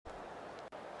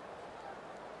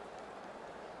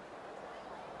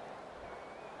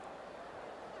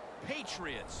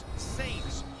Patriots,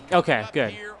 Saints. Okay,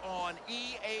 good. Here on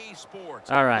EA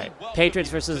Sports. All right, Patriots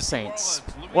versus the Saints.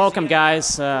 Welcome,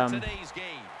 guys. Today's game.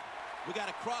 We got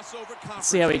a crossover conference. Let's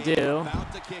see how we do.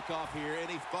 About to kick off here.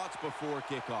 Any thoughts before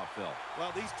kickoff, Phil?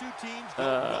 Well, these two teams don't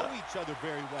know each other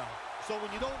very well. So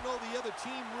when you don't know the other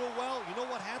team real well, you know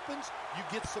what happens? You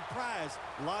get surprised.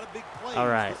 A lot of big plays. All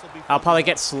right, I'll probably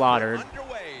get slaughtered.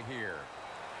 Underway here.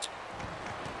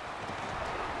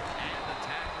 And the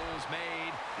tackle's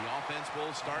made. The offense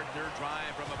will start their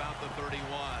drive from about the 31.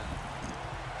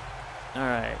 All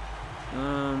right.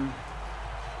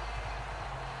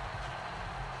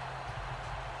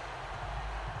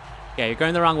 Yeah, you're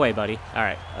going the wrong way, buddy. All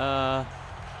right. All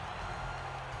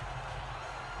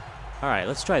right,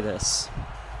 let's try this.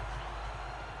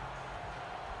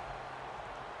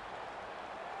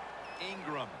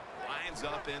 Ingram lines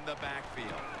up in the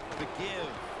backfield. The give.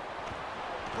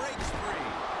 Breaks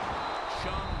free.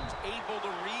 Chung's able to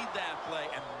read that play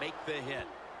and make the hit.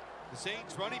 The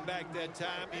Saints running back that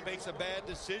time, he makes a bad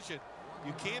decision.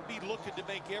 You can't be looking to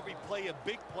make every play a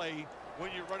big play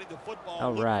when you're running the football.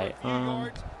 All right. For a few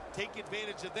yards, take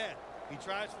advantage of that. He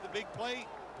tries for the big play.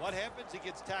 What happens? He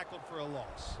gets tackled for a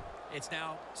loss. It's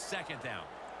now second down.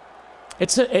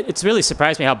 It's really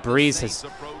surprised me how Breeze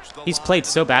he's played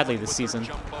so badly this season.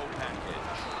 And he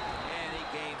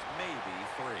gains maybe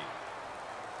 3.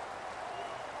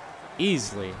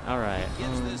 Easily. All right.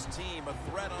 Gives this team a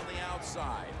threat on the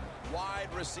outside. Wide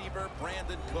receiver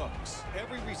Brandon Cooks.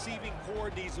 Every receiving core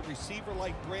needs a receiver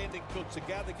like Brandon Cooks, a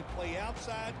guy that can play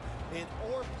outside and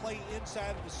or play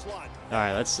inside of the slot. All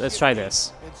right, let's try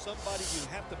this. And somebody you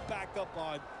have to back up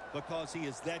on because he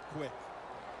is that quick.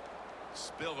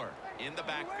 Spiller in the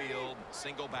backfield,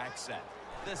 single back set.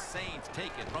 The Saints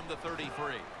take it from the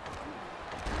 33.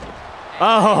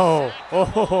 Oh.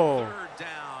 Third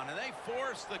down, and they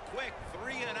force the quick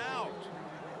 3 and out.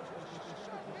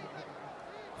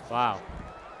 Wow.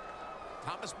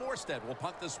 Thomas Morstead will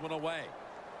punt this one away.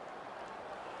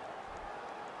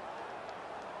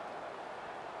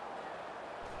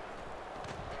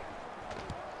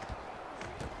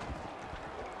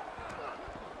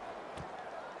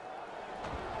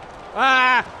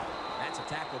 Ah! That's a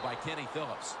tackle by Kenny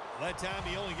Phillips. That time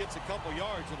he only gets a couple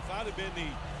yards, and if I'd have been the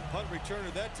punt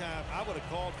returner that time, I would have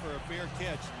called for a fair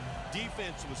catch.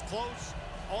 Defense was close.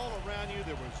 All around you,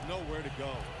 there was nowhere to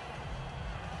go.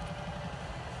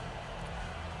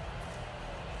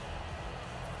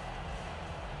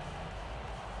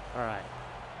 All right.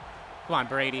 Come on,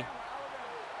 Brady.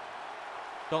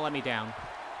 Don't let me down.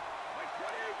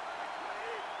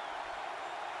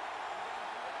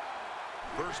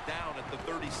 First down at the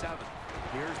 37.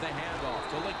 Here's the handoff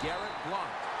to LeGarrette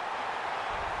Blount.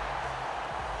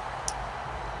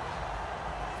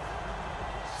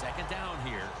 Second down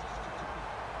here.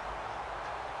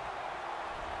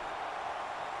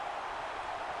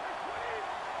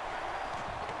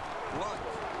 Blount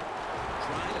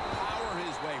trying to power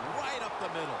his way right up the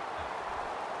middle.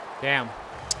 Damn.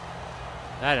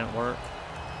 That didn't work.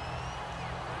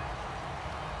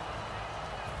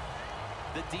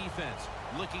 The defense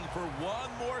looking for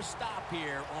one more stop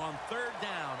here on third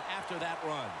down after that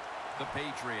run. The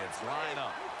Patriots line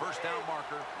up. First down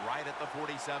marker right at the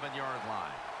 47-yard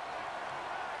line.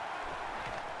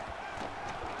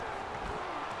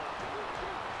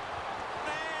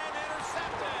 And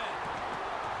intercepted.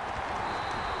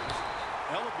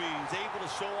 Ellaby is able to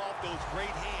show off those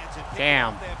great hands and pick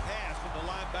Damn. off that pass from the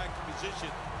linebacker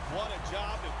position. What a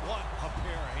job and what a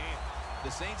pair of hands. The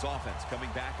Saints offense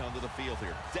coming back onto the field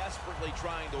here, desperately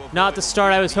trying to avoid Not the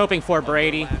start I was hoping for,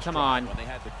 Brady. Come on. When they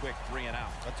had the quick 3 and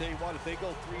out. I'll tell you what, if they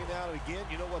go 3 and out again,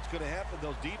 you know what's going to happen?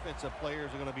 Those defensive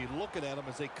players are going to be looking at them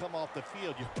as they come off the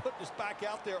field. You're putting us back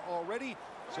out there already,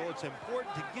 so it's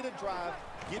important to get a drive,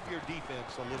 give your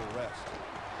defense a little rest.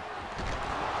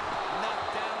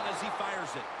 Knocked down as he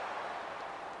fires it.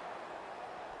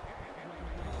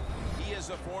 He is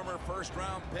a former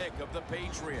first-round pick of the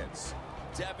Patriots.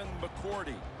 Devin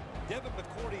McCourty. Devin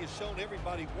McCourty has shown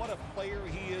everybody what a player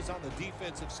he is on the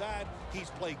defensive side. He's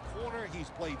played corner, he's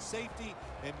played safety,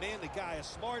 and man, the guy is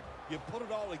smart. You put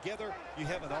it all together, you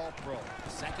have an all-pro.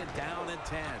 Second down and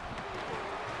 10.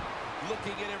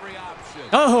 Looking at every option.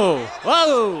 Oh,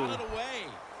 whoa. Shot it away.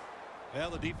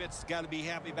 Well, the defense has got to be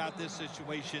happy about this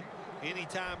situation.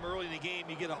 Anytime early in the game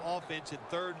you get an offense in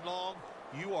 3rd and long,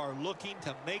 you are looking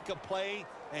to make a play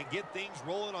and get things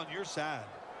rolling on your side.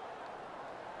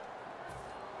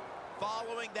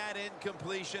 Following that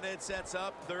incompletion, it sets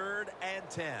up 3rd and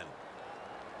 10.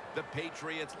 The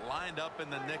Patriots lined up in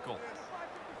the nickel.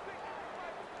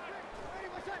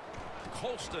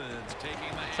 Colston's taking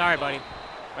the Sorry, handoff. buddy.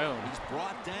 Boom. He's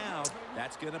brought down.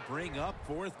 That's going to bring up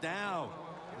 4th down.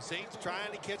 The Saints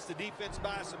trying to catch the defense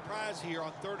by surprise here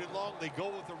on 3rd and long. They go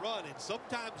with the run, and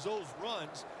sometimes those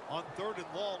runs on 3rd and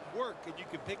long work, and you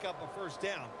can pick up a 1st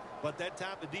down. But that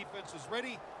time the defense was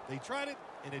ready. They tried it,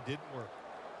 and it didn't work.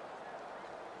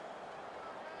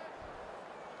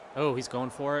 Oh, he's going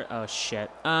for it. Oh shit.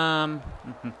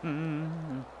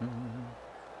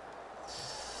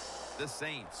 The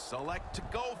Saints select to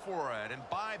go for it and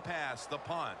bypass the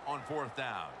punt on 4th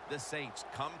down. The Saints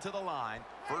come to the line.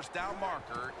 1st down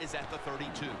marker is at the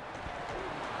 32.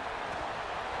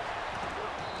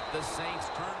 The Saints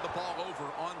turn the ball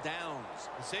over on downs.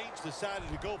 The Saints decided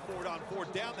to go for it on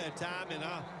 4th down that time, and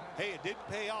hey, it didn't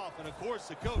pay off. And of course,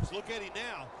 the coach, look at him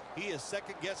now. He is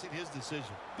second-guessing his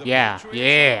decision. The Yeah, Patriots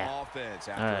yeah. on offense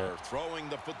after throwing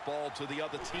the football to the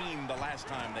other team the last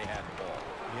time they had the ball.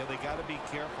 Yeah, they got to be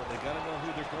careful. They got to know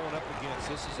who they're going up against.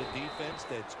 This is a defense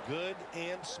that's good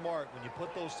and smart. When you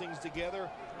put those things together,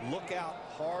 look out.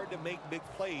 Hard to make big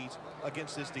plays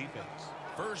against this defense.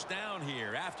 1st down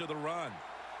here after the run.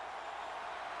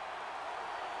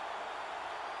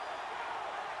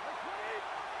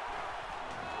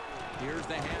 Here's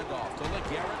the handoff to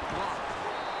LeGarrette Blount.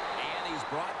 And he's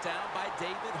brought down by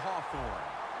David Hawthorne.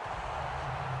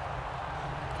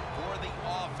 For the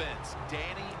offense,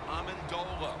 Danny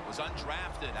Amendola was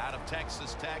undrafted out of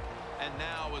Texas Tech and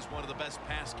now is one of the best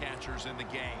pass catchers in the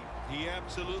game. He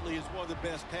absolutely is one of the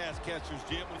best pass catchers,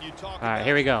 Jim. When you talk All right, about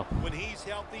here we go. When he's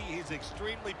healthy, he's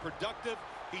extremely productive.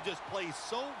 He just plays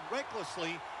so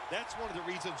recklessly. That's one of the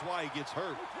reasons why he gets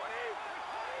hurt.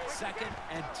 2nd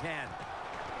and 10.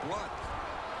 Blunt.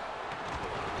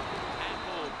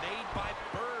 Tackle made by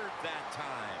Bird that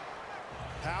time.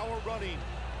 Power running.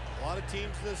 A lot of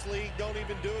teams in this league don't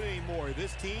even do it anymore.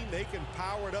 This team, they can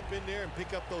power it up in there and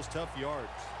pick up those tough yards.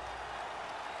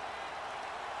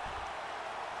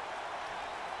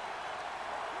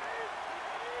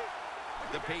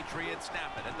 The Patriots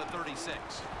snap it at the 36.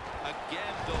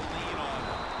 Again, they'll lean on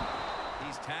him.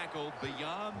 He's tackled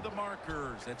beyond the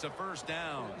markers. It's a 1st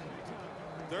down.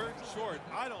 3rd and short.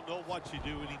 I don't know what you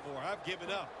do anymore. I've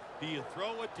given up. Do you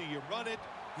throw it? Do you run it?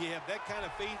 Do you have that kind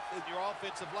of faith in your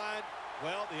offensive line?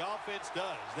 Well, the offense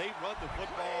does. They run the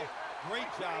football.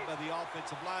 Great job by the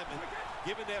offensive lineman,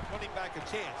 giving that running back a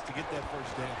chance to get that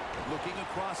 1st down. Looking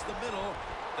across the middle,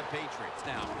 the Patriots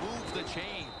now move the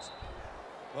chains.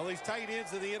 Well, these tight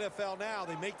ends in the NFL now,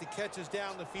 they make the catches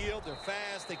down the field. They're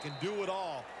fast. They can do it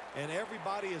all. And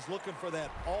everybody is looking for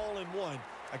that all-in-one.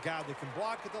 A guy that can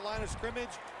block at the line of scrimmage,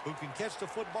 who can catch the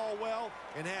football well,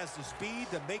 and has the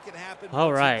speed to make it happen.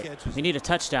 All right. We need a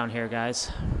touchdown here, guys.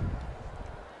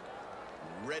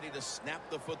 Ready to snap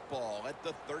the football at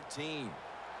the 13.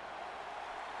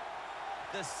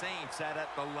 The Saints at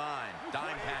the line.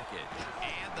 Dime package.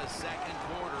 And the 2nd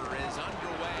quarter is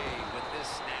underway with this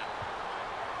snap.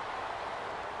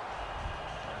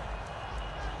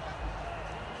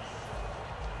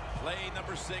 Play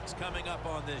number 6 coming up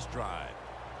on this drive.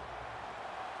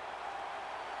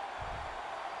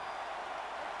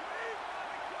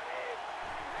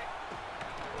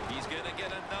 He's going to get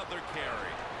another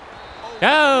carry.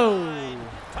 Go!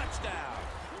 Touchdown.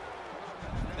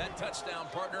 That touchdown,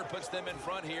 partner, puts them in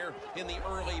front here in the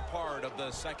early part of the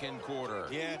 2nd quarter.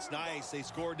 Yeah, it's nice. They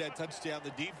scored that touchdown.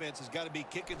 The defense has got to be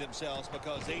kicking themselves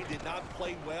because they did not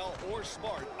play well or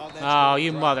smart on that. Oh,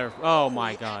 you drive. mother. Oh,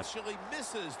 my God. Actually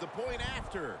misses the point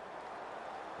after.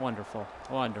 Wonderful.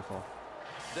 Wonderful.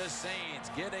 The Saints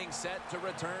getting set to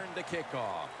return the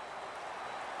kickoff.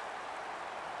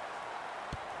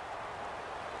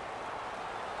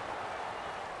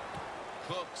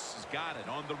 Cooks has got it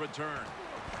on the return.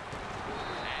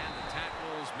 And the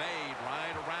tackle's made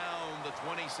right around the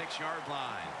 26-yard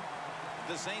line.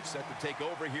 The Saints set to take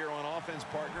over here on offense,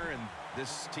 partner, and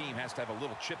this team has to have a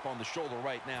little chip on the shoulder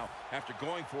right now after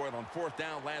going for it on 4th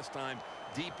down last time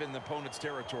deep in the opponent's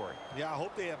territory. Yeah, I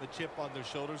hope they have a chip on their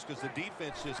shoulders because the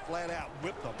defense just flat out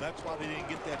whipped them. That's why they didn't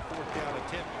get that 4th down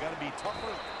attempt. You got to be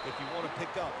tougher if you want to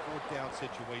pick up 4th down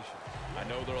situations. I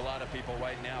know there are a lot of people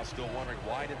right now still wondering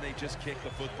why didn't they just kick the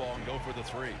football and go for the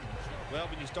 3. Well,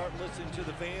 when you start listening to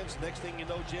the fans, next thing you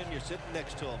know, Jim, you're sitting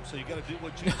next to them. So you got to do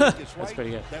what you think is right. That's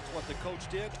pretty good. That's what the coach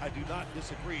did. I do not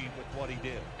disagree with what he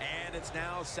did. And it's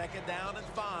now 2nd down and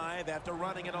 5 after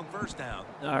running it on 1st down.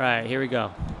 All right, here we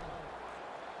go.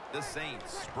 The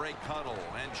Saints break huddle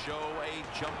and show a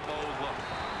jumbo look.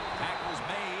 Tackle's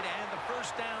made and the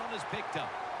 1st down is picked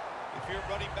up. If you're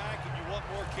running back and you want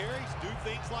more carries, do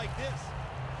things like this.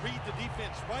 Read the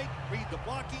defense right, read the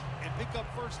blocking, and pick up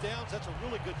 1st downs. That's a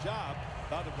really good job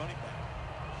by the running back.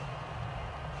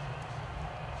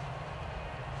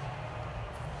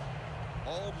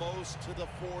 Almost to the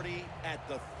 40 at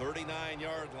the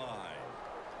 39-yard line.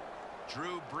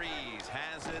 Drew Brees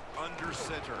has it under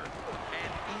center.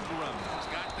 And Ingram's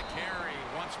got the carry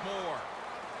once more.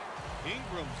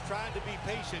 Ingram's trying to be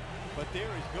patient, but there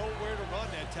is nowhere to run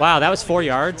that time. Wow, that was 4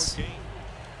 yards.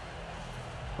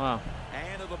 Wow.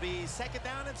 And it'll be second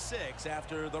down and 6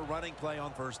 after the running play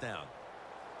on first down.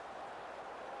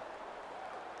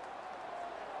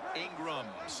 Ingram,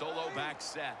 solo back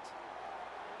set.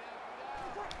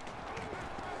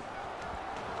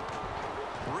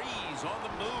 Breeze on the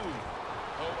move.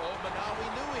 Manawi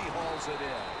knew he hauls it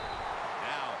in.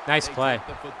 Now nice they play. take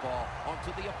the football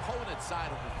onto the opponent's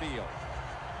side of the field.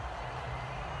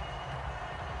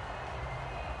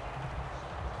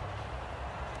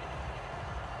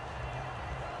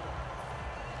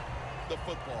 The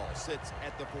football sits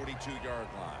at the 42-yard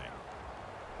line.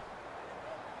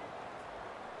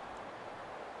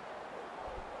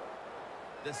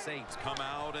 The Saints come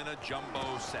out in a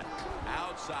jumbo set.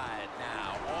 Outside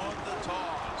now on the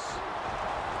toss.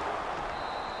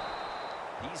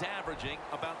 He's averaging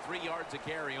about 3 yards a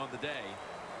carry on the day.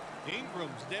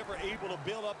 Ingram's never able to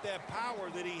build up that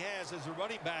power that he has as a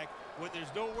running back when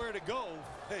there's nowhere to go.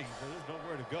 Hey, there's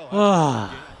nowhere to go.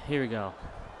 Here we go.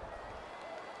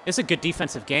 It's a good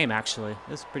defensive game, actually.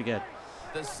 It's pretty good.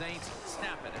 The Saints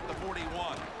snap it at the 41.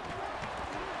 Got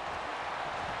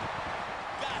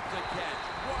the catch,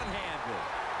 one-handed.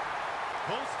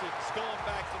 Poston's going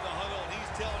back to the huddle, and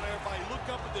he's telling everybody, look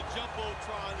up at the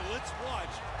jumbotron and let's watch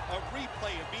a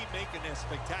replay of me making that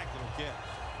spectacular catch.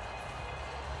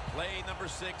 Play number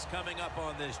 6 coming up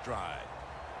on this drive.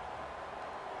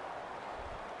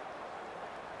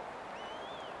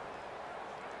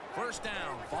 First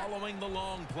down following the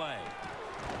long play.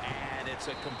 And it's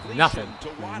a completion to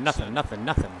Watson. Nothing.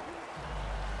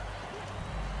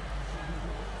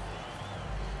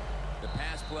 The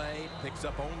pass play picks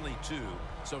up only 2.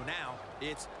 So now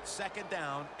it's second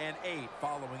down and 8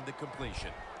 following the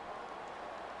completion.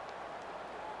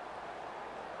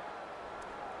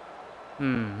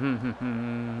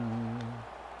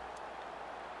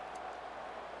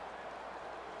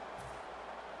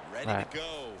 Ready to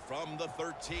go from the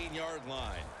 13-yard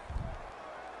line.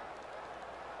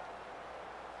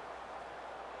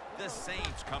 The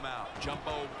Saints come out.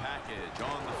 Jumbo package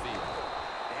on the field.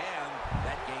 And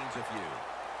that gains a few.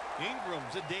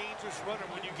 Ingram's a dangerous runner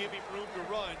when you give him room to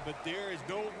run, but there is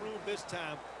no room this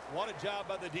time. What a job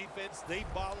by the defense. They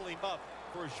bottle him up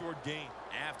for a short gain.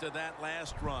 After that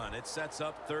last run, it sets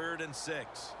up 3rd and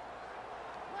 6.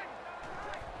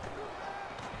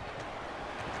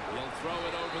 He'll throw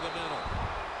it over the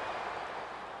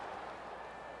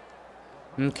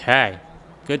middle. Okay.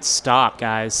 Good stop,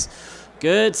 guys.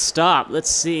 Good stop. Let's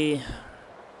see.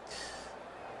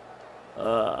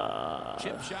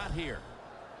 Chip shot here.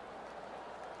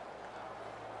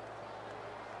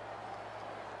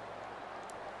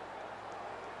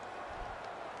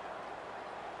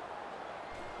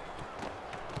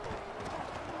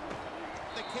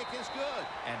 The kick is good.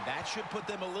 And that should put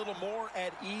them a little more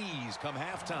at ease come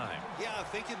halftime. Yeah, I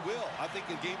think it will. I think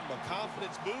it gave them a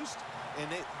confidence boost,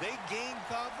 and they gained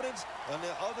confidence. On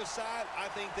the other side, I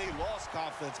think they lost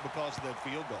confidence because of that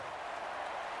field goal.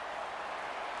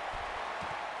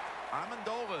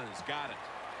 Amendova's got it.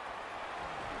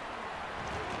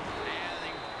 And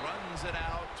he runs it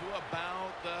out to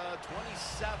about the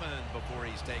 27 before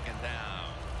he's taken down.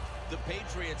 The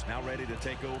Patriots now ready to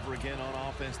take over again on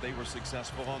offense. They were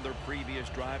successful on their previous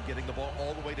drive, getting the ball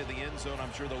all the way to the end zone.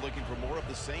 I'm sure they're looking for more of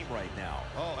the same right now.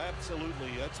 Oh,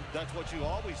 absolutely. That's what you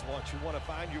always want. You want to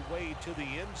find your way to the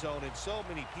end zone, and so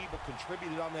many people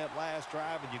contributed on that last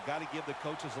drive, and you've got to give the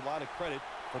coaches a lot of credit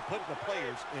for putting the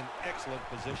players in excellent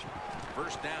position.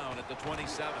 First down at the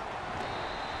 27.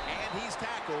 And he's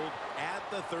tackled at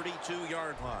the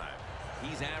 32-yard line.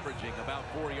 He's averaging about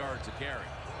 4 yards a carry.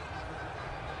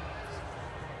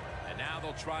 And now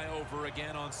they'll try over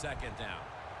again on second down.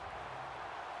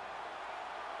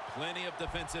 Plenty of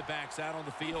defensive backs out on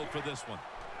the field for this one.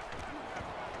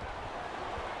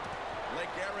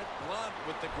 LeGarrette Blount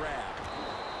with the grab.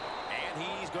 And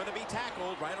he's going to be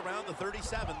tackled right around the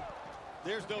 37.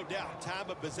 There's no doubt time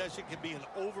of possession can be an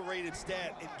overrated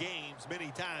stat in games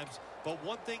many times. But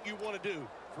one thing you want to do,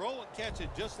 throw and catch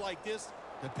it just like this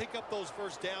to pick up those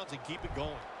first downs and keep it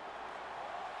going.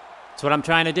 That's what I'm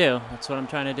trying to do. That's what I'm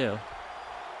trying to do.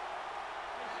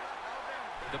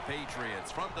 The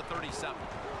Patriots from the 37.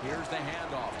 Here's the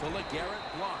handoff to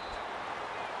LeGarrette Blount.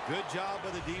 Good job by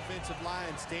the defensive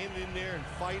line standing in there and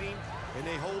fighting, and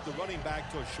they hold the running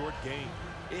back to a short gain.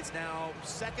 It's now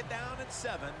second down and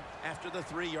 7 after the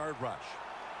 3-yard rush.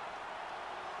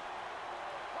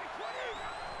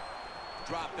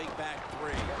 Dropping back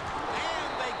 3.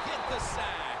 And they get the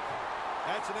sack.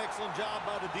 That's an excellent job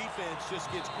by the defense.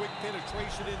 Just gets quick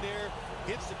penetration in there,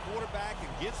 hits the quarterback, and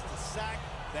gets the sack.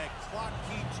 That clock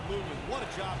keeps moving. What a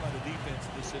job by the defense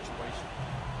in this situation.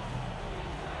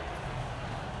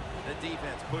 The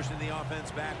defense pushing the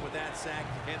offense back with that sack,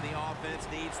 and the offense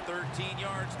needs 13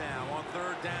 yards now on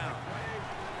 3rd down.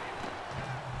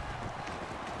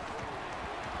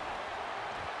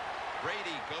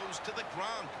 Brady goes to the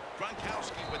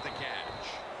Gronkowski with the catch.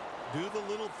 Do the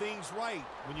little things right.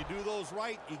 When you do those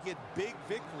right, you get big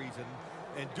victories.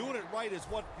 And doing it right is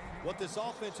what this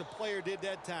offensive player did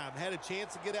that time. Had a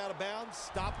chance to get out of bounds,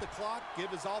 stop the clock, give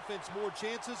his offense more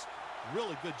chances.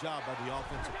 Really good job by the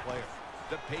offensive player.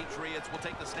 The Patriots will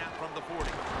take the snap from the 40.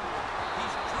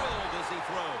 He's drilled as he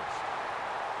throws.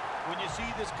 When you see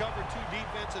this cover 2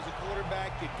 defense as a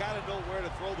quarterback, you got to know where to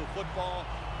throw the football.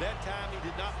 That time he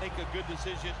did not make a good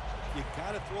decision. You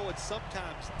got to throw it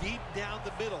sometimes deep down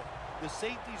the middle. The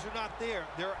safeties are not there.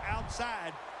 They're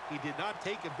outside. He did not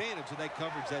take advantage of that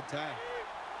coverage that time.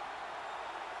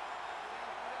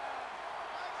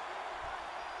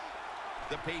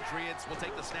 The Patriots will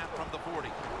take the snap from the 40.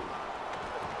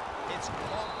 It's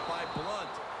caught by Blunt.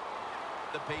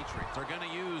 The Patriots are going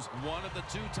to use one of the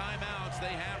 2 timeouts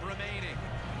they have remaining.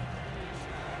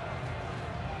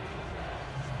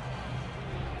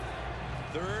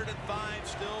 Third and 5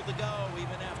 still to go,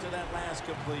 even after that last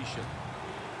completion.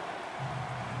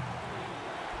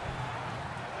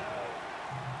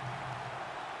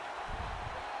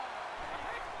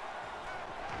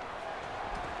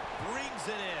 Brings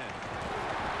it in.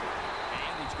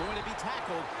 And he's going to be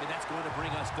tackled, and that's going to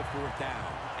bring us to 4th down.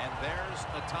 And there's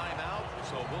a timeout,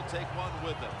 so we'll take one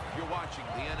with them. You're watching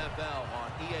the NFL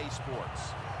on EA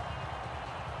Sports.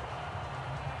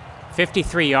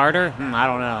 53-yarder? I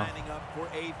don't know. Lining up for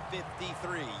a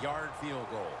 53-yard field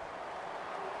goal.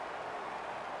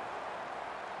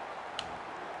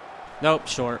 Nope,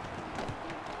 short.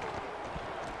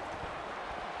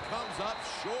 Comes up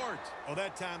short. Oh,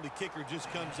 that time the kicker just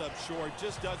comes up short,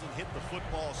 just doesn't hit the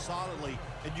football solidly.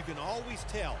 And you can always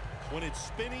tell when it's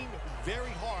spinning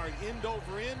very hard end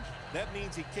over end, that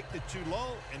means he kicked it too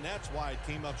low, and that's why it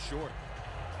came up short.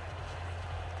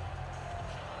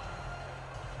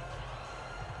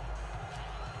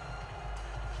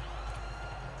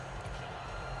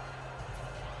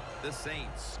 The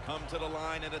Saints come to the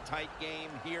line in a tight game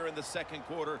here in the 2nd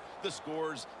quarter. The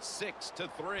score's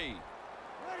 6-3.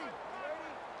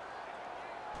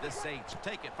 The Saints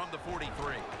take it from the 43.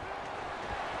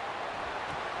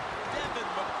 Devin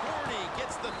McCourty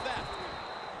gets the theft.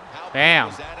 How big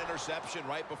was that interception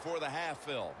right before the half,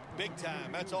 Phil? Big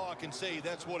time. That's all I can say.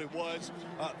 That's what it was.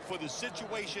 For the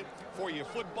situation, for your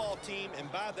football team,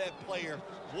 and by that player,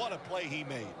 what a play he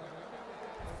made.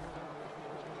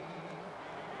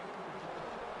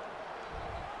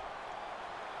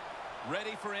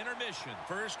 Ready for intermission.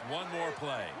 First, one more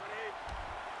play.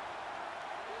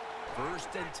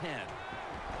 1st and 10.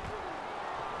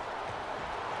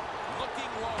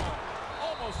 Looking long.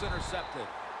 Almost intercepted.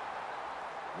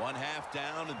 1 half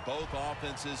down, and both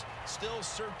offenses still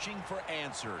searching for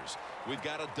answers. We've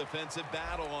got a defensive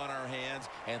battle on our hands,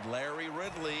 and Larry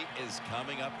Ridley is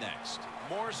coming up next.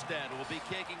 Morstead will be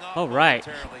kicking off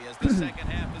momentarily as the 2nd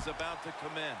half is about to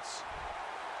commence.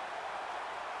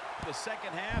 The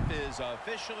 2nd half is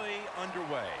officially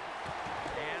underway.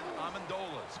 And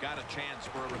Amendola's got a chance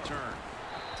for a return.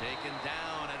 Taken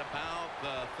down at about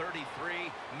the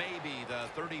 33, maybe the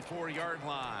 34-yard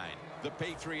line. The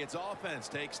Patriots offense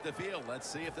takes the field. Let's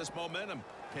see if this momentum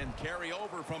can carry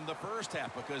over from the 1st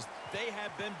half, because they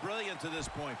have been brilliant to this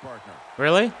point, partner.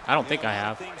 Really? I don't think I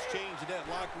have. Things change in that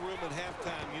locker room at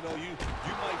halftime. You know, you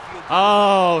might feel.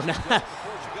 Oh,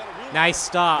 nice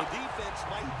stop. The defense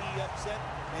might be upset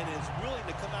and is willing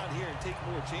to come out here and take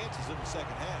more chances in the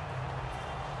 2nd half.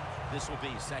 This will be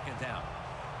 2nd down.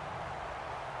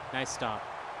 Nice stop.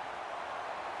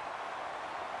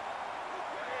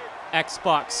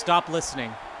 Xbox, stop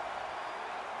listening.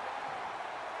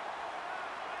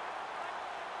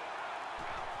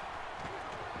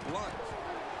 Blunt.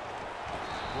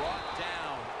 Brought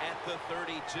down at the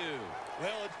 32.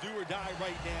 Well, it's do or die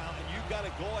right now, and you've got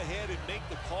to go ahead and make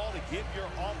the call to give your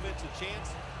offense a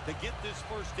chance to get this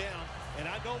 1st down. And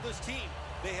I know this team,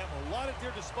 they have a lot at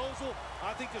their disposal.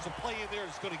 I think there's a play in there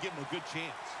that's going to give them a good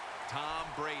chance. Tom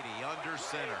Brady under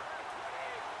center.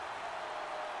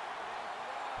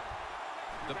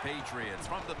 The Patriots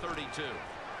from the 32.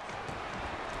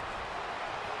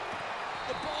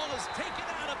 The ball is taken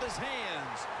out of his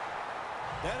hands.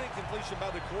 That incompletion by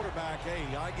the quarterback,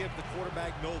 hey, I give the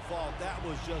quarterback no fault. That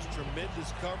was just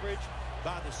tremendous coverage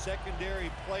by the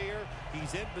secondary player.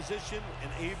 He's in position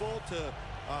and able to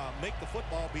make the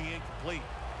football be incomplete.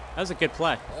 That was a good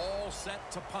play. All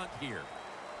set to punt here.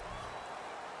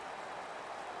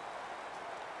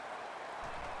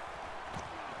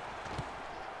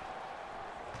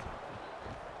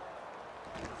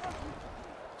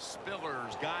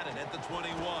 Spiller's got it at the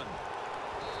 21.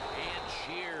 And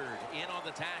sheared in on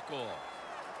the tackle.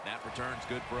 That return's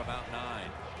good for about 9.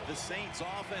 The Saints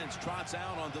offense trots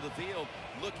out onto the field,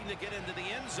 looking to get into the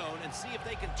end zone and see if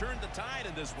they can turn the tide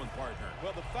in this one, partner.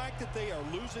 Well, the fact that they are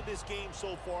losing this game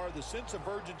so far, the sense of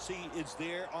urgency is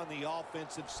there on the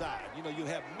offensive side. You know, you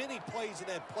have many plays in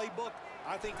that playbook.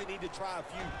 I think they need to try a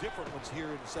few different ones here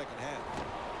in the second half.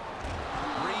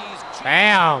 Breeze,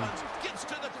 Bam! Gets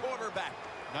to the quarterback.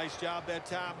 Nice job that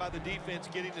time by the defense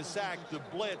getting the sack. The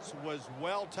blitz was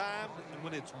well-timed, and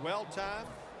when it's well-timed,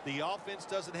 the offense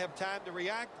doesn't have time to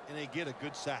react, and they get a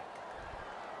good sack.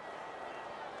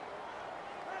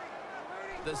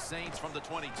 The Saints from the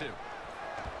 22.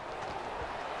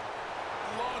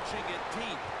 Launching it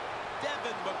deep.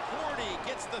 Devin McCourty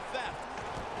gets the theft.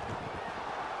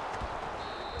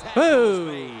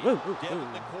 Devin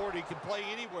McCourty can play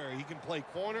anywhere. He can play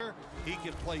corner. He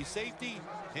can play safety.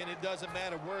 And it doesn't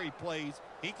matter where he plays.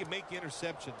 He can make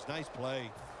interceptions. Nice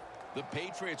play. The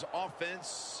Patriots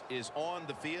offense is on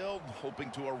the field, hoping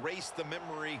to erase the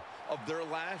memory of their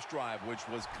last drive, which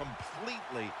was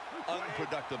completely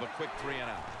unproductive. A quick 3 and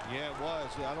out. Yeah, it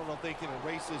was. I don't know if they can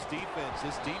erase this defense.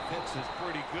 This defense is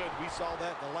pretty good. We saw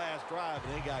that in the last drive.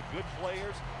 And they got good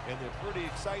players, and they're pretty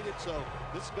excited. So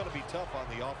this is going to be tough on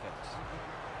the offense.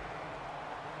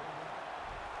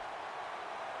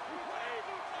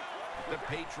 The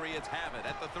Patriots have it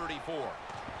at the 34.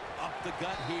 Up the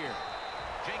gut here.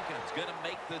 Jenkins going to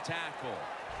make the tackle.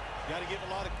 Got to give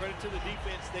a lot of credit to the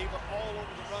defense. They were all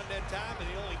over the run that time, and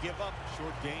they only give up a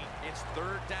short gain. It's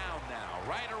 3rd down now.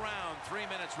 Right around 3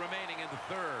 minutes remaining in the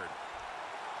 3rd.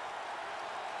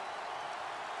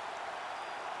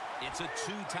 It's a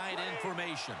 2 tight end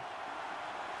formation.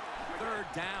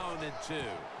 3rd down and 2.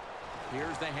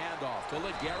 Here's the handoff to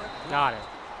LeGarrette. Got it.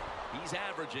 He's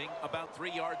averaging about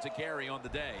 3 yards a carry on the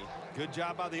day. Good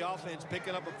job by the offense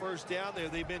picking up a 1st down there.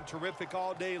 They've been terrific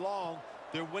all day long.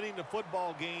 They're winning the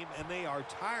football game, and they are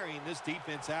tiring this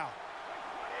defense out.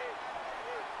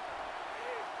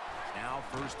 Now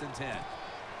 1st and 10.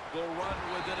 They'll run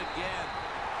with it again.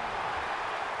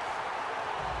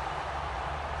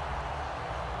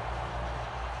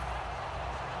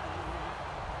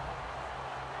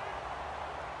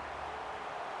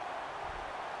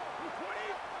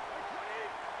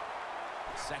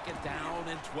 Second down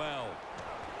and 12.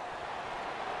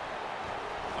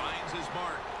 Finds his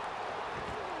mark.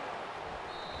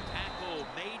 Tackle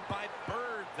made by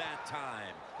Bird that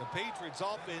time. The Patriots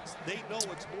offense, they know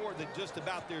it's more than just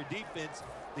about their defense.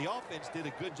 The offense did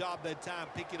a good job that time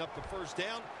picking up the 1st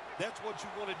down. That's what you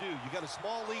want to do. You got a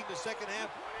small lead in the second half.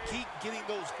 Keep getting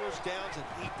those 1st downs and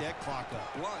eat that clock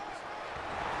up. Blunt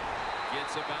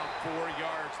gets about 4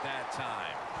 yards that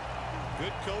time.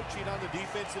 Good coaching on the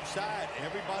defensive side.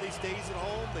 Everybody stays at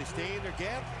home. They stay in their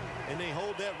gap, and they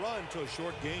hold that run to a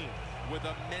short gain. With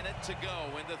a minute to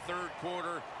go in the 3rd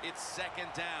quarter, it's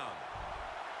 2nd down.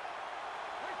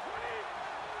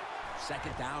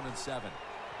 2nd down and 7.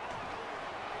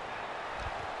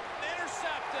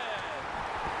 Intercepted.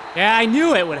 Yeah, I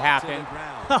knew it would happen.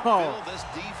 Oh,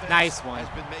 nice one.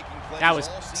 That was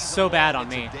so bad on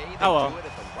me. Oh,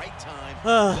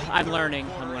 well. I'm learning.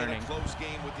 I'm learning. Close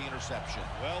game with the interception.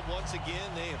 Well, once again,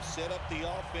 they have set up the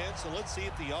offense, so let's see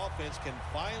if the offense can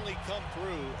finally come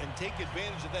through and take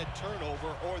advantage of that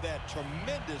turnover or that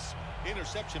tremendous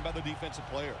interception by the defensive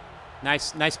player.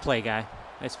 Nice play, guy.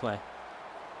 Nice play.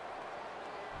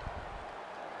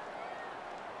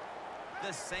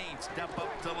 The Saints step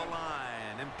up to the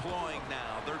line, employing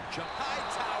now their jump.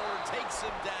 Hightower takes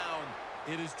him down.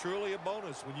 It is truly a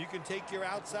bonus when you can take your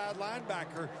outside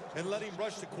linebacker and let him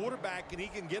rush the quarterback and he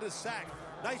can get a sack.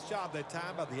 Nice job that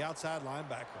time by the outside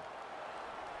linebacker.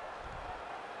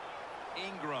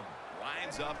 Ingram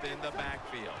lines up in the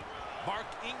backfield. Mark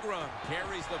Ingram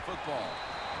carries the football.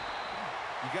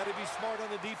 You got to be smart on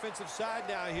the defensive side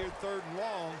now here, 3rd and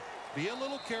long. Be a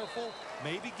little careful.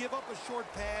 Maybe give up a short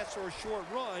pass or a short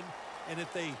run. And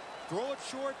if they throw it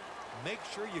short, make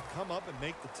sure you come up and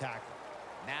make the tackle.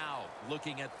 Now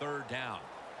looking at 3rd down.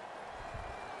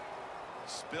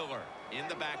 Spiller in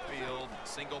the backfield.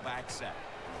 Single back set.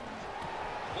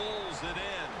 Pulls it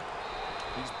in.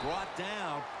 He's brought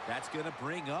down. That's going to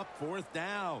bring up 4th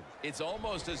down. It's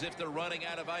almost as if they're running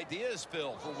out of ideas,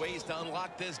 Phil, for ways to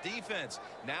unlock this defense.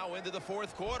 Now into the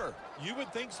 4th quarter. You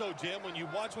would think so, Jim. When you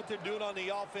watch what they're doing on the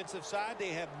offensive side, they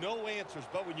have no answers.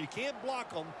 But when you can't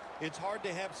block them, it's hard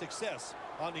to have success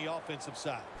on the offensive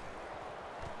side.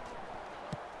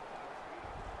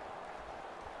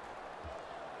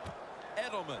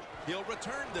 Edelman, he'll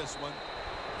return this one.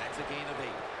 That's a gain of 8.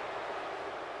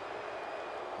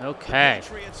 Okay. The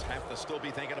Patriots have to still be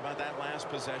thinking about that last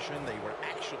possession. They were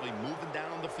actually moving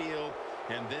down the field.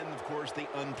 And then, of course, the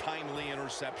untimely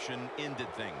interception ended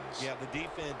things. Yeah, the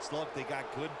defense, look, they got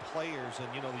good players. And,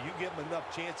 you know, you give them enough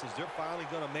chances, they're finally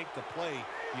going to make the play.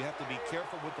 You have to be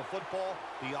careful with the football.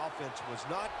 The offense was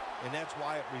not, and that's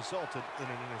why it resulted in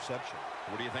an interception.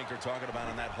 What do you think they're talking about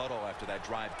in that huddle after that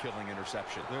drive-killing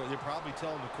interception? They're probably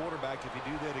telling the quarterback, if you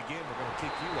do that again, we're going to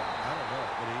kick you out. I don't know,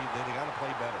 but they got to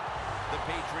play better. The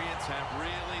Patriots have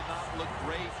really not looked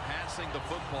great passing the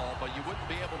football, but you wouldn't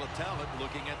be able to tell it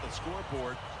looking at the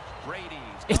scoreboard.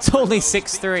 Brady's it's only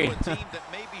 6-3. a team that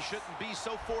maybe shouldn't be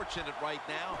so fortunate right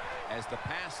now, as the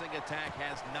passing attack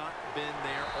has not been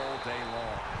there all day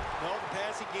long. No, the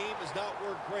passing game has not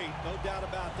worked great, no doubt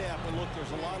about that. But look,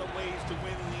 there's a lot of ways to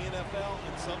win in the NFL,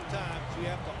 and sometimes you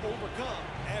have to overcome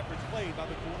average play by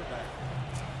the quarterback.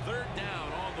 3rd down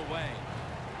on the way.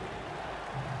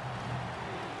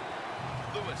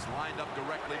 Lewis lined up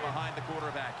directly behind the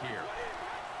quarterback here.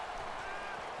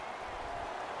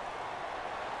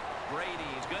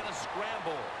 Brady's going to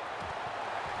scramble.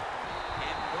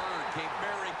 And Bird came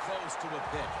very close to a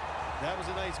pick. That was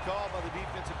a nice call by the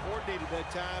defensive coordinator that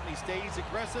time. He stays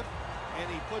aggressive, and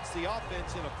he puts the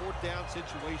offense in a 4th down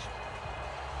situation.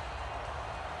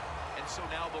 And so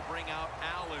now they'll bring out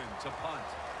Allen to punt.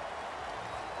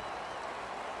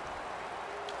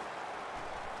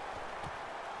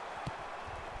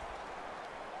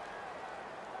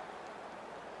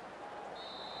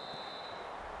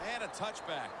 And a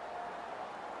touchback.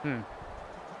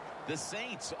 The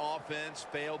Saints offense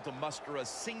failed to muster a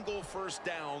single 1st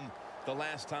down the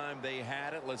last time they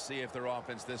had it. Let's see if their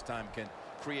offense this time can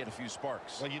create a few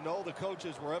sparks. Well, you know, the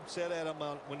coaches were upset at them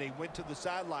when they went to the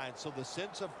sideline. So the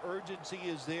sense of urgency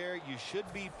is there. You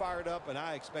should be fired up, and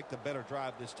I expect a better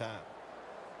drive this time.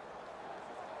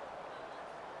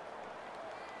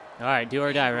 All right, do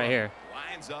or die right here.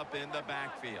 Lines up in the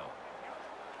backfield.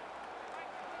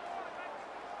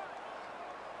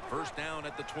 1st down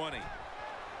at the 20.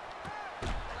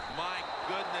 My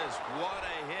goodness, what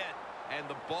a hit. And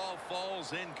the ball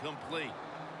falls incomplete.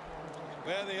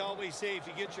 Well, they always say if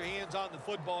you get your hands on the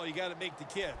football, you got to make the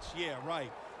catch. Yeah,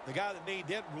 right. The guy that made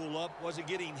that rule up wasn't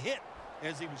getting hit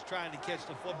as he was trying to catch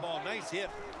the football. Nice hit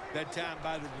that time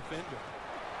by the defender.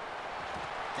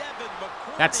 Devin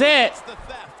McCourty. That's it. The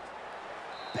theft.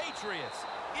 Patriots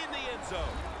in the end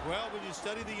zone. Well, when you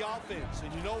study the offense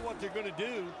and you know what they're going to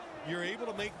do, you're able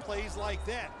to make plays like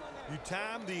that. You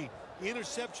time the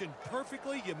interception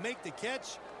perfectly, you make the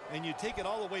catch, and you take it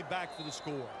all the way back for the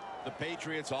score. The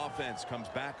Patriots offense comes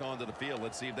back onto the field.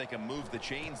 Let's see if they can move the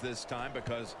chains this time,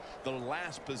 because the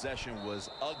last possession was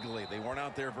ugly. They weren't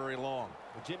out there very long.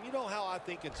 But Jim, you know how I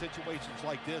think in situations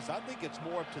like this, I think it's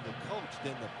more up to the coach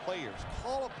than the players.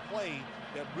 Call a play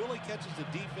that really catches the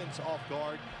defense off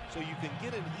guard so you can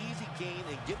get an easy gain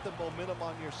and get the momentum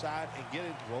on your side and get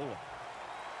it rolling.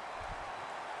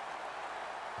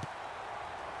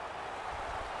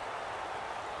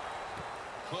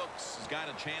 Cooks has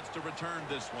got a chance to return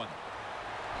this one.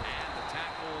 And the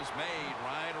tackle's made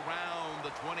right around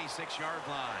the 26-yard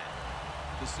line.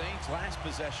 The Saints' last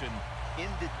possession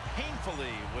ended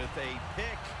painfully with a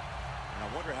pick. And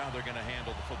I wonder how they're going to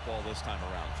handle the football this time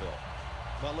around, Phil.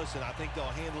 Well, listen, I think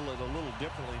they'll handle it a little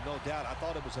differently, no doubt. I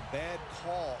thought it was a bad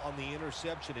call on the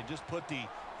interception. It just put the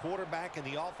quarterback and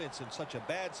the offense in such a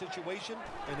bad situation,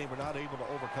 and they were not able to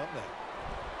overcome that.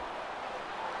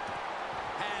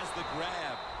 Has the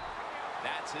grab.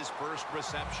 That's his first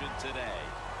reception today.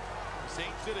 The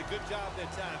Saints did a good job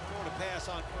that time throwing a pass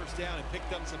on 1st down and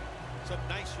picked up some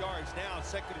nice yards. Now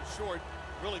 2nd and short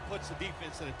really puts the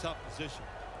defense in a tough position.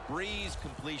 Breeze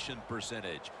completion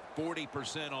percentage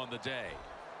 40% on the day.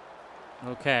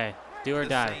 Okay, do or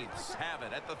die. The Saints have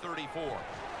it at the 34.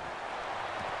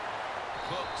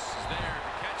 Cooks is there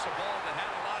to catch a ball that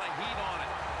had a lot of heat on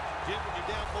it. Jim, when you're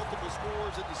down multiple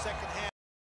scores in the 2nd half,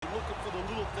 you're looking for the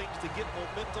little things to get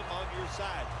momentum on your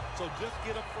side. So just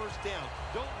get a 1st down.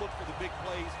 Don't look for the big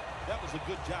plays. That was a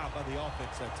good job by the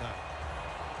offense that time.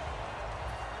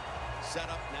 Set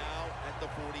up now at the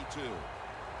 42.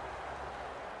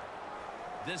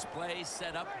 This play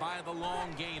set up by the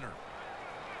long gainer.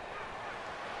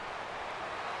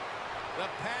 The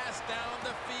pass down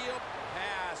the field.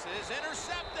 Pass is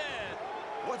intercepted.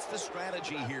 What's the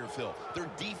strategy here, Phil? Their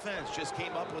defense just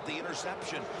came up with the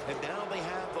interception, and now they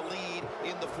have the lead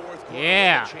in the fourth quarter.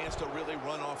 Yeah. A chance to really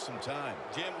run off some time.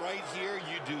 Jim, right here,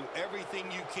 you do everything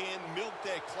you can. Milk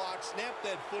that clock, snap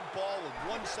that football with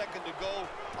 1 second to go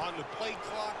on the play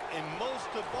clock, and most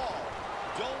of all,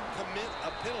 don't commit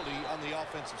a penalty on the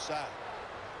offensive side.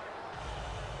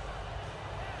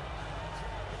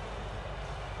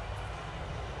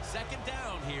 Second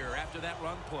down here after that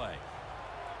run play.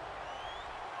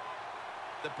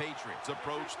 The Patriots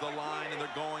approach the line, and they're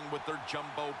going with their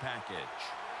jumbo package.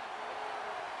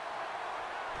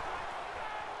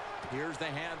 Here's the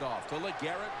handoff to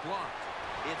LeGarrette Blount.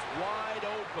 It's wide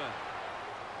open.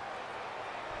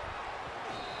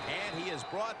 And he is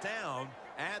brought down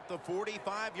at the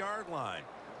 45-yard line.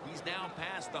 He's now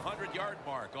past the 100-yard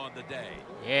mark on the day.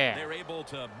 Yeah. They're able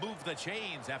to move the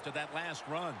chains after that last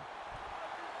run.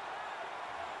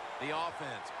 The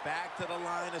offense back to the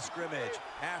line of scrimmage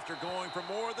after going for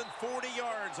more than 40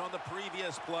 yards on the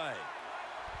previous play.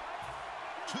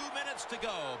 2 minutes to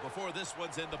go before this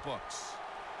one's in the books.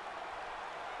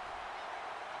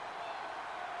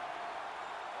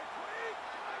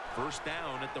 First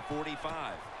down at the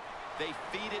 45. They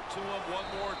feed it to him one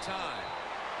more time.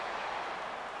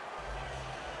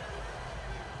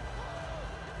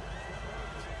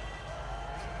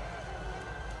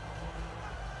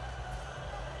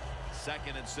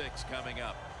 Second and 6 coming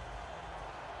up.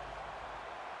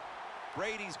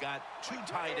 Brady's got 2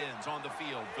 tight ends on the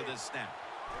field for this snap.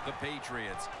 The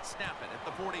Patriots snap it at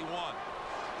the 41.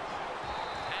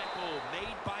 Tackle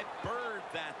made by Bird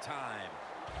that time.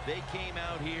 They came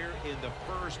out here in the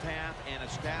first half and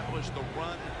established the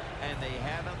run, and they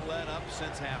haven't let up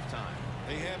since halftime.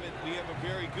 They haven't. We have a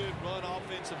very good run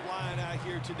offensive line out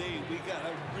here today. We got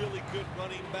a really good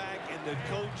running back, and the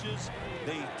coaches,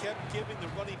 they kept giving the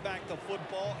running back the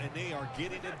football, and they are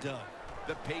getting it done.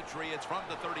 The Patriots from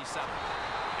the 37.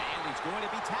 And he's going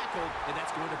to be tackled, and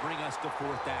that's going to bring us to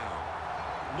fourth down.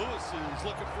 Lewis is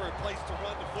looking for a place to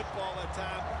run the football that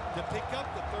time to pick up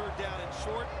the third down and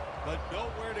short, but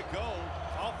nowhere to go.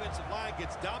 Offensive line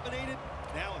gets dominated.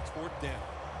 Now it's fourth down.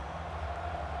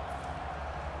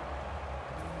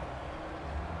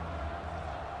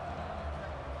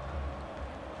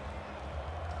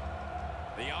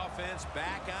 The offense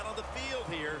back out on the field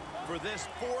here for this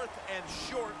fourth and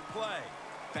short play.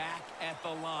 Back at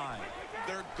the line.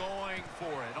 They're going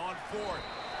for it on fourth.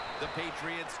 The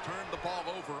Patriots turn the ball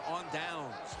over on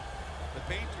downs. The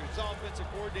Patriots offensive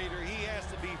coordinator, he has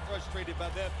to be frustrated by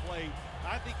that play.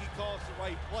 I think he calls the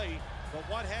right play, but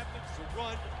what happens? The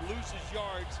run loses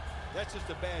yards. That's just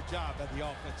a bad job by the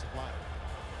offensive line.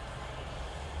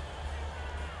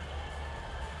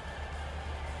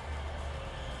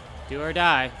 Do or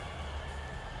die.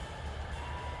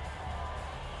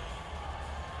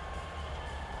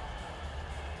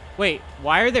 Wait,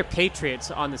 why are there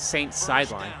Patriots on the Saints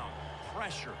sideline?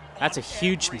 That's a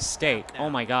huge mistake. Oh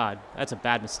my God, that's a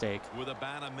bad mistake. With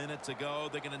about a minute to go,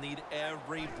 they're going to need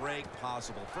every break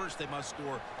possible. First, they must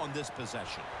score on this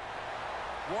possession.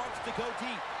 Wants to go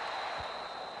deep.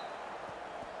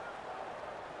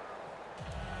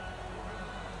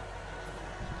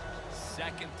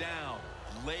 Second down,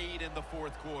 late in the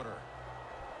fourth quarter.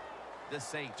 The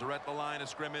Saints are at the line of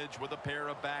scrimmage with a pair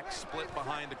of backs split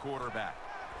behind the quarterback.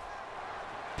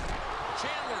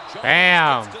 Chandler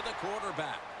Jones gets to the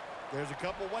quarterback. There's a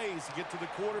couple ways to get to the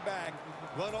quarterback.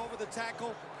 Run over the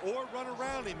tackle or run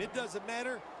around him. It doesn't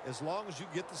matter as long as you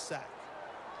get the sack.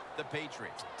 The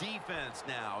Patriots defense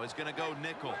now is going to go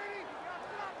nickel.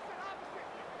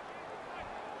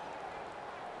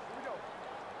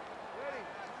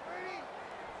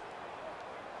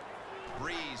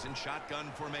 Breeze in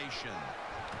shotgun formation.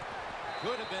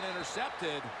 Could have been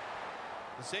intercepted.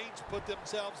 The Saints put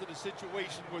themselves in a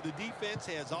situation where the defense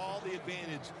has all the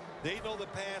advantage. They know the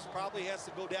pass probably has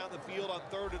to go down the field on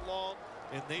 3rd and long.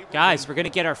 And they Guys, we're going to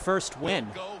get our first win.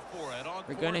 Go for it on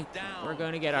we're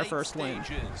going to get our first win.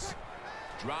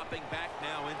 Dropping back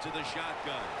now into the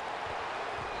shotgun.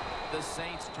 The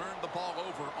Saints turned the ball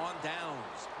over on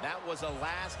downs. That was a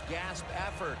last gasp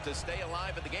effort to stay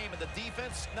alive in the game, and the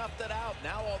defense snuffed it out.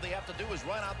 Now all they have to do is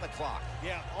run out the clock.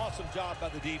 Yeah, awesome job by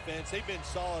the defense. They've been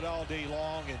solid all day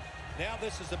long, and now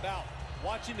this is about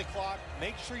watching the clock.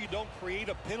 Make sure you don't create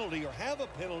a penalty or have a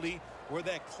penalty where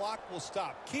that clock will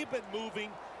stop. Keep it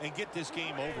moving and get this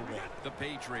game over with. The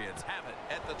Patriots have it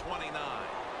at the 29.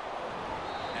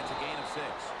 That's a gain of 6.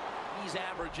 He's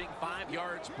averaging 5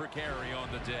 yards per carry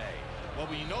on the day. Well,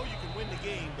 when you know you can win the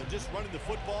game, but just running the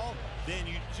football, then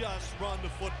you just run the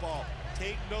football.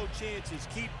 Take no chances.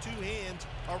 Keep two hands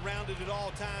around it at all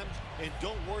times, and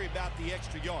don't worry about the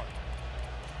extra yard.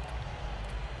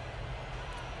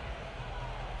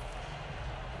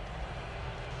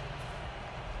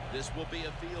 This will be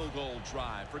a field goal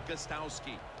drive for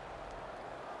Gostowski.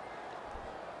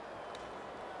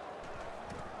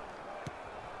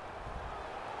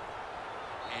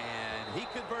 And he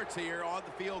converts here on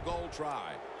the field goal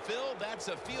try. Phil, that's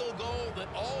a field goal that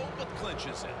all but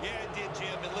clinches it. Yeah, it did,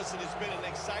 Jim. And listen, it's been an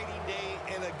exciting day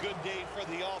and a good day for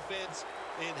the offense.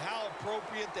 And how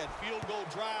appropriate that field goal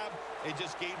drive. It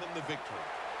just gave them the victory.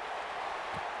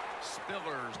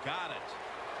 Spiller's got it.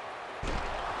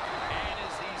 And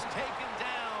as he's taken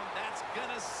down, that's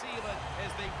going to seal it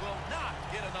as they will not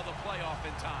get another playoff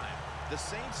in time. The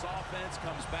Saints offense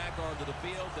comes back onto the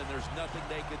field, and there's nothing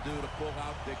they can do to pull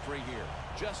out victory here.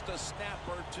 Just a snap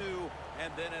or two,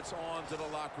 and then it's on to the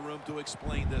locker room to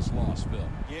explain this loss, Phil.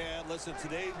 Yeah, listen,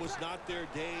 today was not their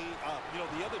day. You know,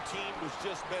 the other team was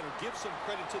just better. Give some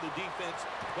credit to the defense,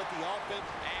 but the offense...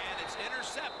 And it's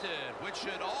intercepted, which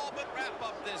should all but wrap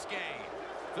up this game.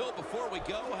 Phil, before we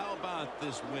go, how about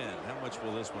this win? How much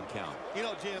will this one count? You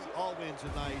know, Jim, all wins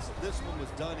are nice. This one was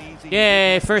done easy.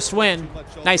 Yay, first win.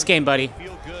 Nice game, buddy.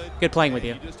 Feel good. Good playing with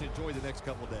you. You just enjoy the next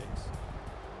couple days.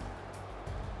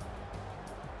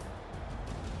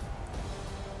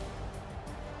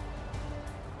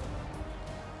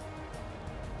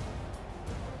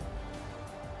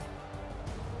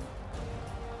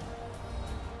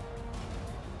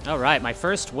 All right, my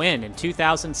first win in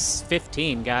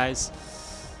 2015, guys.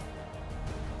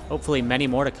 Hopefully many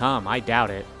more to come. I doubt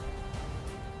it.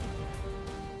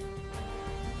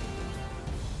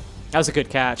 That was a good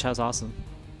catch. That was awesome.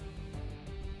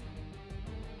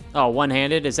 Oh,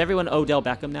 one-handed. Is everyone Odell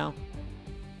Beckham now?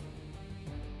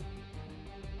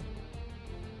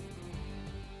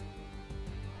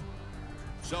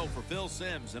 So for Phil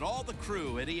Simms and all the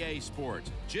crew at EA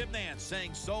Sports, Jim Nance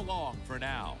saying so long for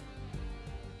now.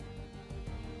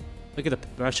 Look at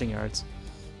the rushing yards.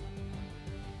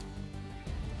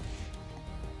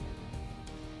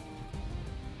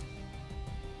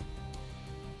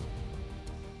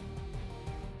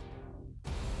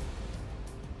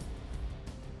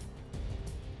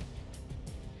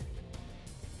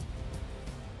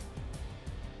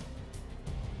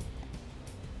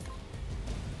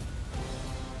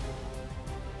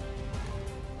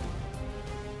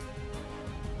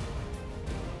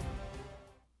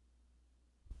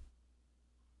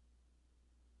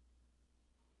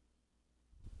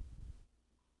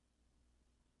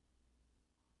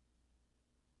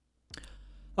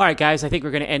 All right, guys, I think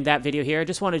we're going to end that video here. I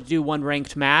just wanted to do one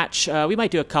ranked match. We might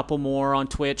do a couple more on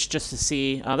Twitch just to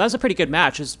see. That was a pretty good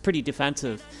match. It was pretty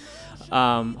defensive.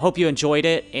 Hope you enjoyed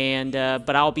it. And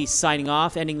but I'll be signing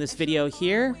off, ending this video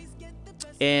here.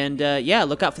 And yeah,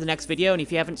 look out for the next video. And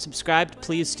if you haven't subscribed,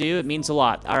 please do. It means a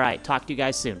lot. All right, talk to you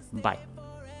guys soon. Bye.